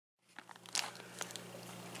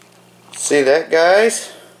See that,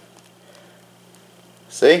 guys?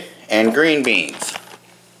 See? And green beans.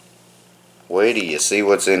 Wait till you see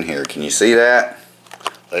what's in here. Can you see that?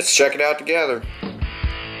 Let's check it out together.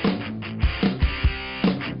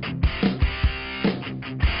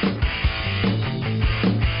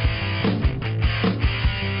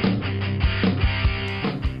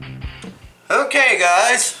 Okay,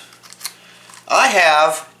 guys. I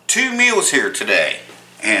have 2 meals here today.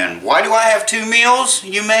 And why do I have 2 meals,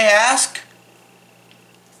 you may ask?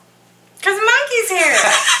 Because Monkey's here.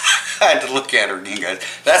 I had to look at her again, guys.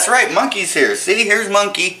 That's right, Monkey's here. See, here's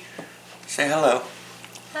Monkey. Say hello.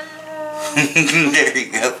 Hello. There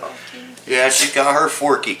you go. Yeah, she got her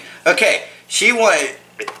forky. Okay,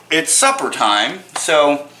 it's supper time,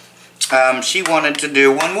 so she wanted to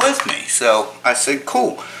do one with me. So I said,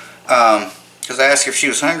 cool. Because I asked her if she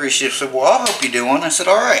was hungry. She said, well, I'll help you do one. I said,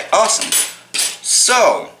 alright, awesome.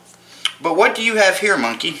 So, but what do you have here,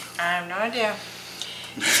 Monkey? I have no idea.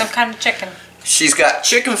 Some kind of chicken. She's got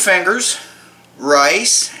chicken fingers,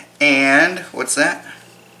 rice, and what's that?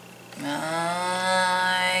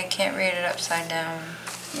 I can't read it upside down.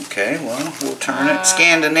 Okay, well, we'll turn it.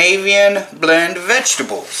 Scandinavian blend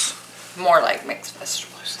vegetables. More like mixed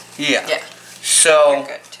vegetables. Yeah. Yeah. So,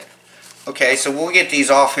 they're good too. okay, so we'll get these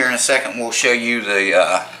off here in a second. We'll show you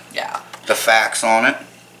the facts on it.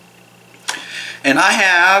 And I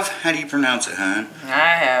have, how do you pronounce it, hon?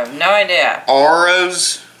 I have no idea.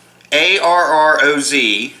 Arroz,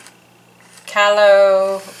 A-R-R-O-Z.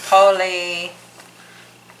 Callo, poli,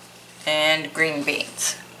 and green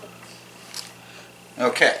beans.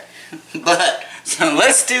 Okay, but, so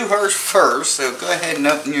let's do hers first. So go ahead and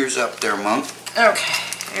open yours up there, Monk. Okay,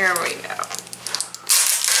 here we go.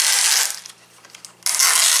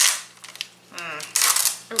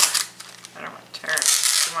 Ooh, I don't want to tear it.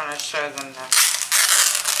 You want to show them the...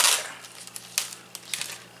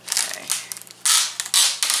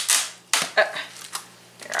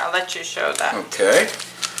 Here, I'll let you show that. Okay.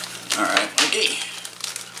 Alright, okay.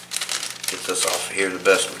 Get this off of here the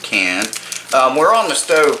best we can. We're on the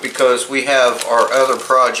stove because we have our other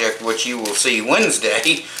project, which you will see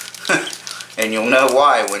Wednesday. And you'll know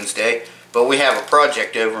why Wednesday. But we have a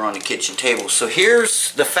project over on the kitchen table. So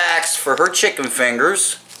here's the facts for her chicken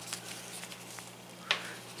fingers.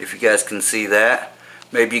 If you guys can see that.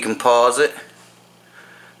 Maybe you can pause it.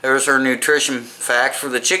 There's her nutrition facts for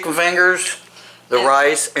the chicken fingers, the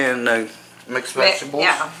rice, and the mixed vegetables.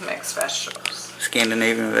 Yeah, mixed vegetables.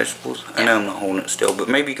 Scandinavian vegetables. Yeah. I know I'm not holding it still, but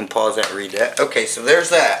maybe you can pause that and read that. Okay, so there's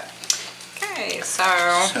that. Okay,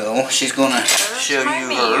 so she's going to show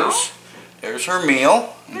you hers. There's her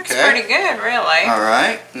meal. It's pretty good, really.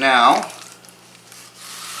 Alright, now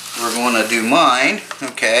we're going to do mine.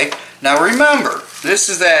 Okay, now remember, this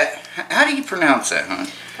is that, how do you pronounce that, hon?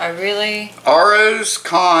 Arroz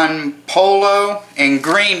con polo and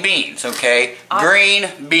green beans, okay? Green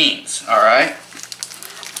beans, alright?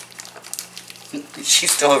 She's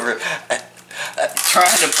still over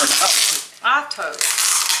trying to pronounce it. Atos.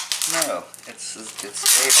 No, it's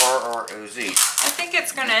A-R-R-O-Z. I think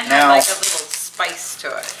it's going to have like a little spice to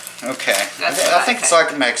it. Okay, I think it's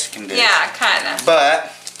like a Mexican dish. Yeah, kind of.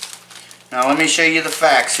 But, now let me show you the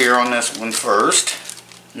facts here on this one first.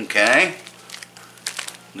 Okay.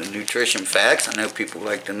 The nutrition facts. I know people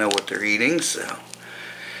like to know what they're eating, so.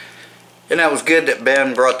 And that was good that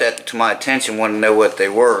Ben brought that to my attention, wanted to know what they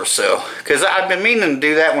were, so. Because I've been meaning to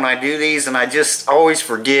do that when I do these, and I just always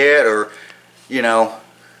forget, or, you know.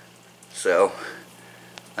 So,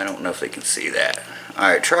 I don't know if they can see that.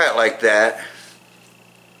 Alright, try it like that.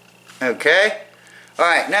 Okay.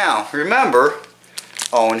 Alright, now, remember.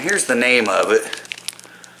 Oh, and here's the name of it.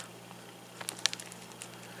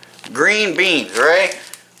 Green beans, right?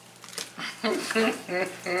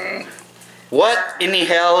 What in the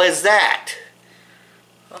hell is that?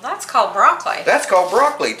 Well, that's called broccoli. That's called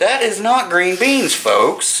broccoli. That is not green beans,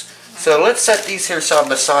 folks. So let's set these here side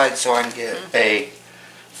by side so I can get a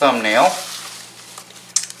thumbnail.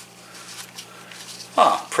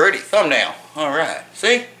 Huh, pretty thumbnail. Alright,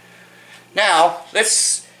 see? Now,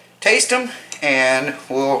 let's taste them and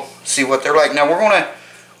we'll see what they're like. Now, we're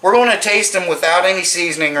going to taste them without any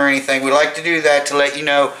seasoning or anything. We like to do that to let you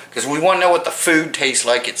know, because we want to know what the food tastes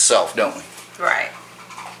like itself, don't we? Right.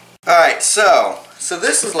 Alright, so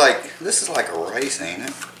this is like a rice, ain't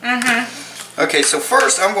it? Mm-hmm. Okay, so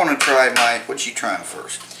first I'm going to try what you trying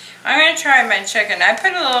first? I'm going to try my chicken. I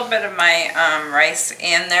put a little bit of my rice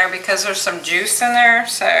in there because there's some juice in there,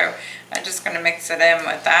 so I'm just going to mix it in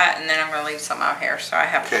with that, and then I'm going to leave some out here so I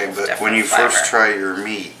have a different when you flavor. First try your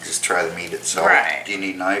meat, just try the meat itself. Right. Do you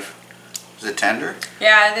need a knife? Is it tender?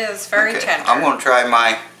 Yeah, it is very tender. I'm going to try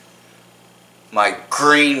my my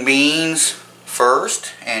green beans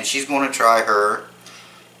first, and she's going to try her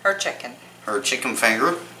chicken. Her chicken finger.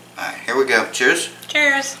 All right, here we go. Cheers.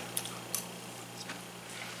 Cheers.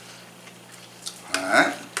 All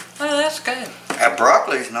right. Oh, that's good. That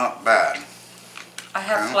broccoli's not bad. I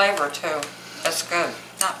have flavor too. That's good.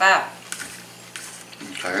 Not bad.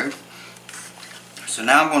 Okay. So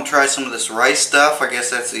now I'm going to try some of this rice stuff. I guess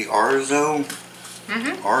that's the Arroz.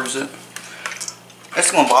 Arroz.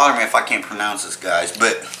 That's going to bother me if I can't pronounce this, guys.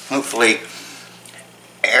 But hopefully,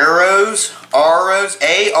 Arroz,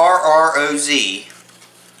 A-R-R-O-Z,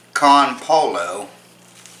 con polo.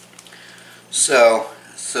 So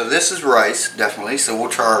this is rice, definitely. So we'll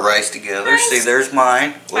try our rice together. Rice. See, there's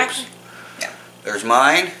mine. Whoops. Yeah. There's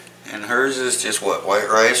mine, and hers is just what, white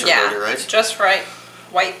rice or dirty rice? Just right.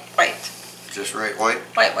 White. Just right white.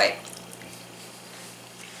 White.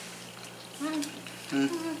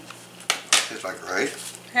 Tastes like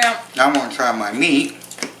rice. Yeah. Now I'm going to try my meat.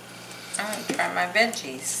 I'm going to try my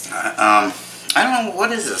veggies. I don't know,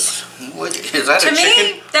 what is this? What, is that To a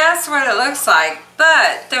chicken? me, that's what it looks like.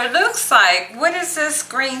 But there looks like, what is this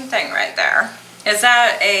green thing right there? Is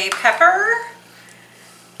that a pepper?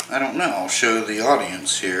 I don't know. I'll show the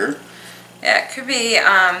audience here. Yeah, it could be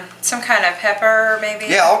some kind of pepper, maybe.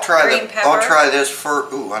 Yeah, I'll try green pepper. I'll try this for.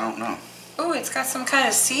 Ooh, I don't know. Ooh, it's got some kind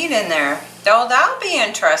of seed in there. Oh, that'll be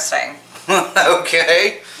interesting.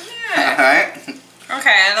 Okay. Yeah. All right.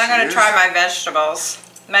 Okay, and I'm going to try my vegetables.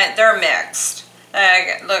 They're mixed.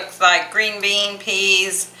 It looks like green bean,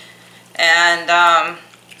 peas, and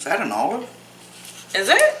Is that an olive? is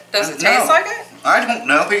it? Does it No. taste like it? I don't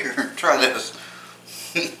know. Here, try this.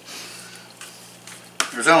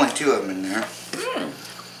 There's only 2 of them in there.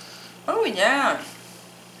 Oh yeah.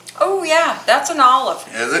 Oh yeah, that's an olive.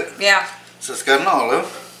 Is it? Yeah. So it's got an olive.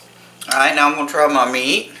 All right, now I'm gonna try my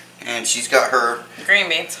meat, and she's got her. Green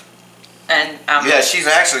beans. And Yeah, she's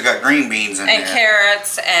actually got green beans in and there.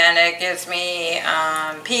 carrots, and it gives me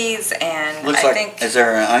peas, and Looks I like. think Is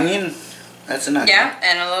there an onion? That's an onion. yeah,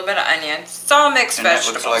 and a little bit of onion. It's all mixed And that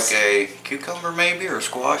vegetables. looks like a cucumber maybe, or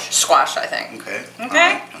squash. Squash, I think. Okay.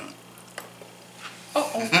 Okay.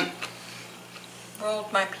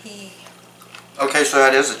 Rolled my pea. Okay, so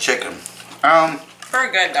that is a chicken.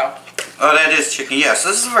 Very good though. Oh, that is chicken. Yes,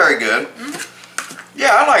 this is very good.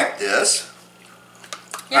 Yeah, I like this.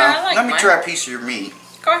 Yeah, I like Let me mine. try a piece of your meat,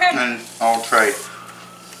 Go ahead. and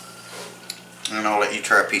I'll let you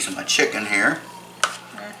try a piece of my chicken here.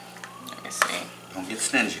 Let me see. Don't get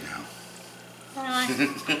stingy now.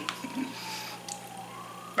 Really?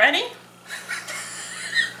 Ready?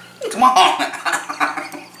 Come on.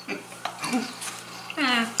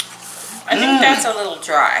 I think that's a little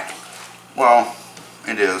dry. Well,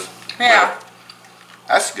 it is. Yeah. But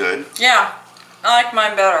that's good. Yeah. I like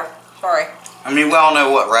mine better. Sorry. I mean, we all know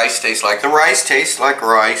what rice tastes like. The rice tastes like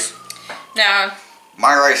rice. No.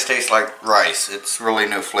 My rice tastes like rice. It's really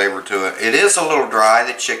no flavor to it. It is a little dry,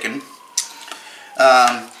 the chicken.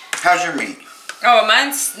 How's your meat? Oh,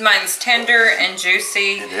 mine's tender and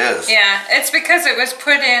juicy. It is. Yeah, it's because it was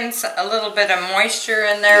put in a little bit of moisture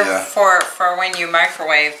in there Yeah. for when you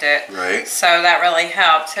microwaved it. Right. So that really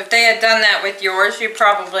helped. If they had done that with yours, you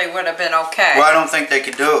probably would have been okay. Well, I don't think they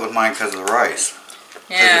could do it with mine because of the rice.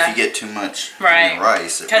 Because Yeah. if you get too much Right.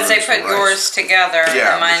 rice, it Because they ruins put the rice. yours together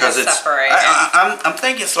Yeah, and mine because is it's separated. I'm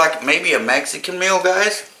thinking it's like maybe a Mexican meal,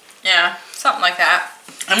 guys. Yeah, something like that.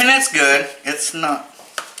 I mean, that's good. It's not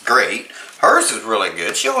great. Hers is really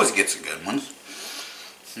good. She always gets a good one.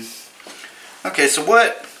 Okay, so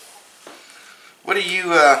what are you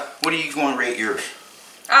going to rate yours?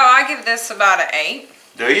 Oh, I give this about an 8.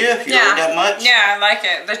 Do you? You rate that much? Yeah, I like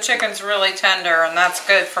it. The chicken's really tender, and that's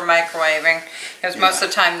good for microwaving. Because most of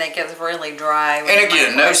the time they get really dry. And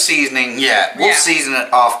again, no seasoning yet. We'll Yeah. season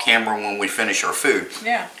it off camera when we finish our food.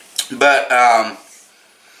 Yeah. But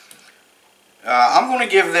I'm going to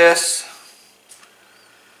give this,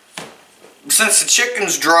 since the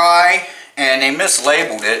chicken's dry and they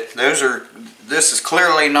mislabeled it, this is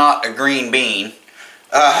clearly not a green bean.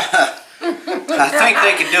 I think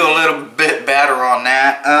they could do a little bit better on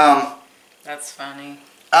that. That's funny.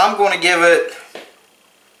 I'm going to give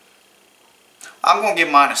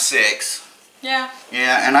mine a 6. Yeah.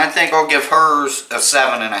 Yeah, and I think I'll give hers a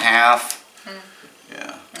 7.5.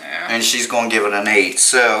 Yeah. And she's going to give it an 8.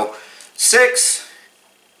 So 6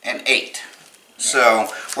 and 8. So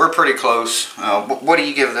we're pretty close. What do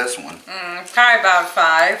you give this one? Probably about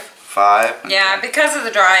 5. 5? Yeah, because of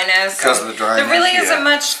the dryness. Because of the dryness, There really yeah. isn't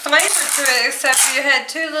much flavor to it except you had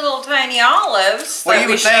 2 little tiny olives Well, that you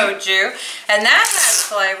we would think- showed you, and that has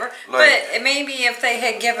flavor. Like- but maybe if they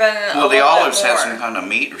had given a Well, the little olives bit had more. some kind of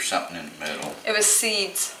meat or something in the middle. It was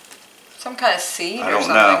seeds. Some kind of seed I or don't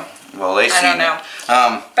something. know. Well, they I don't know.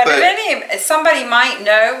 But if somebody might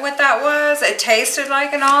know what that was. It tasted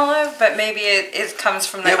like an olive, but maybe it comes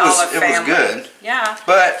from the olive family. It was good. Yeah.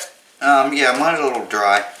 But, yeah, mine's a little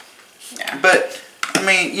dry. Yeah. But, I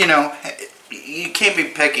mean, you know, you can't be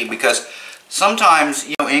picky because sometimes,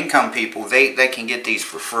 you know, income people, they can get these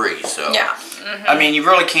for free. So, yeah. I mean, you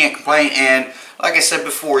really can't complain. And like I said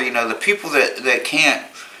before, you know, the people that can't,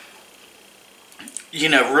 you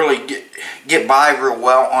know, really get by real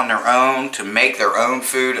well on their own to make their own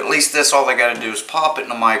food, at least that's all they got to do is pop it in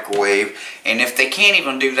the microwave. And if they can't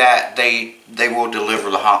even do that, they will deliver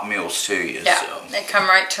the hot meals to you. Yeah, so. They come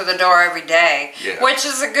right to the door every day, Yeah. which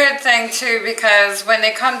is a good thing too, because when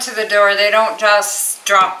they come to the door, they don't just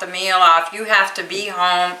drop the meal off. You have to be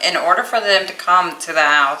home in order for them to come to the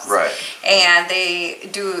house. Right. And they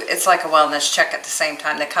do, it's like a wellness check at the same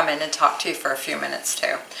time. They come in and talk to you for a few minutes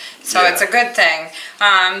too. So Yeah. it's a good thing.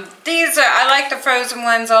 These are, I like the frozen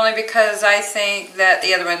ones only because I think that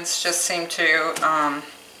the other ones just seem to,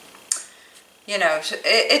 you know,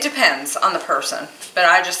 it depends on the person, but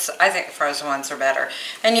I think the frozen ones are better.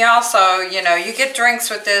 And you also, you know, you get drinks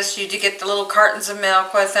with this, you do get the little cartons of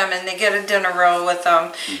milk with them, and they get a dinner roll with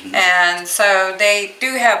them. And so they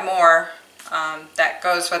do have more that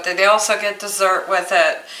goes with it. They also get dessert with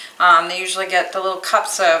it. They usually get the little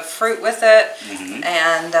cups of fruit with it.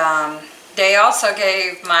 And they also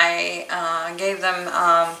gave them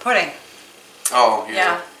pudding. Oh,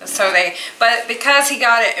 yeah. Yeah, so but because he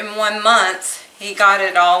got it in 1 month, he got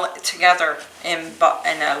it all together in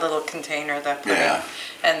a little container, the pudding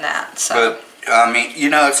and that, so. But, I mean, you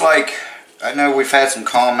know, it's like, I know we've had some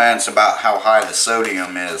comments about how high the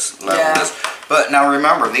sodium level is. But now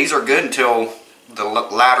remember, these are good until the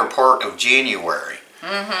latter part of January.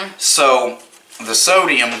 So, the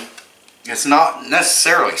sodium is not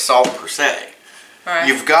necessarily salt per se. Right.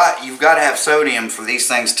 You've got to have sodium for these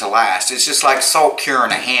things to last. It's just like salt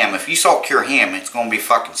curing a ham. If you salt cure ham, it's going to be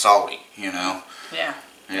fucking salty, you know? Yeah.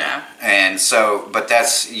 And so, but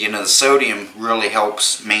that's, you know, the sodium really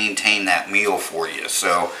helps maintain that meal for you.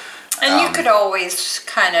 So. And you could always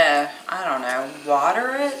kind of, I don't know,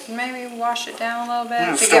 water it, maybe wash it down a little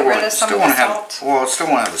bit to get rid of some of the salt. Well, it still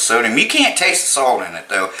won't have the sodium. You can't taste the salt in it,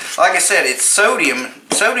 though. Like I said, it's sodium.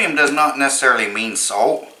 Sodium does not necessarily mean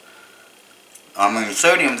salt. I mean,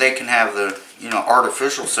 sodium, they can have the, you know,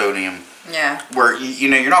 artificial sodium. Yeah. Where, you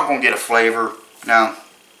know, you're not going to get a flavor. Now,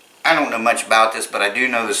 I don't know much about this, but I do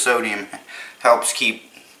know the sodium helps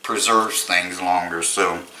preserves things longer,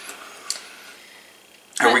 so.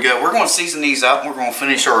 Here we go. We're going to season these up. We're going to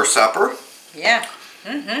finish our supper. Yeah.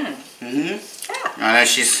 Yeah. Yeah. I know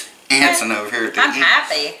she's Anson over here. I'm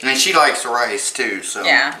happy. And she likes rice too, so.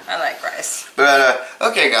 Yeah, I like rice. But,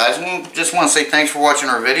 okay guys, we just want to say thanks for watching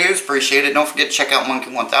our videos. Appreciate it. Don't forget to check out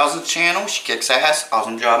Monkey 1000's channel. She kicks ass.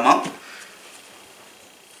 Awesome job, Monk.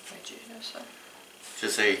 What did you just say?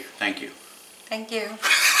 Just say thank you. Thank you.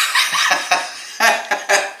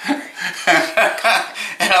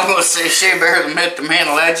 And I'm going to say Shea Bear, the Myth, the Man,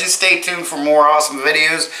 the Legend. Stay tuned for more awesome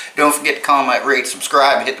videos. Don't forget to comment, rate,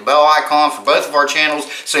 subscribe, hit the bell icon for both of our channels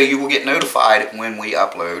so you will get notified when we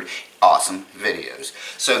upload awesome videos.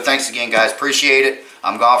 So thanks again, guys. Appreciate it.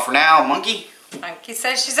 I'm gone for now. Monkey? Monkey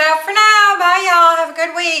says she's out for now. Bye, y'all. Have a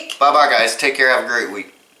good week. Bye-bye, guys. Take care. Have a great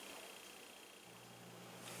week.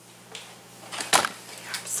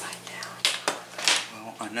 Upside down.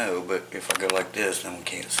 Well, I know, but if I go like this, then we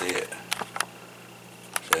can't see it.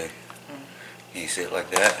 See? Can you see it like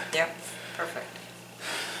that? Yep. Perfect.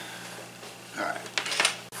 Alright.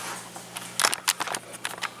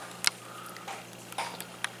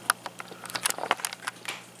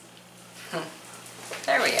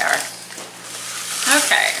 There we are.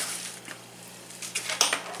 Okay.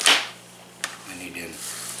 I need in.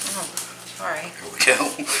 Oh, sorry. Here we go.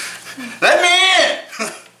 Let me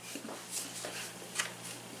in!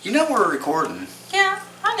 You know we're recording. Yeah,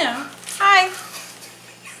 I know. Hi.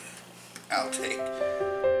 Outtake.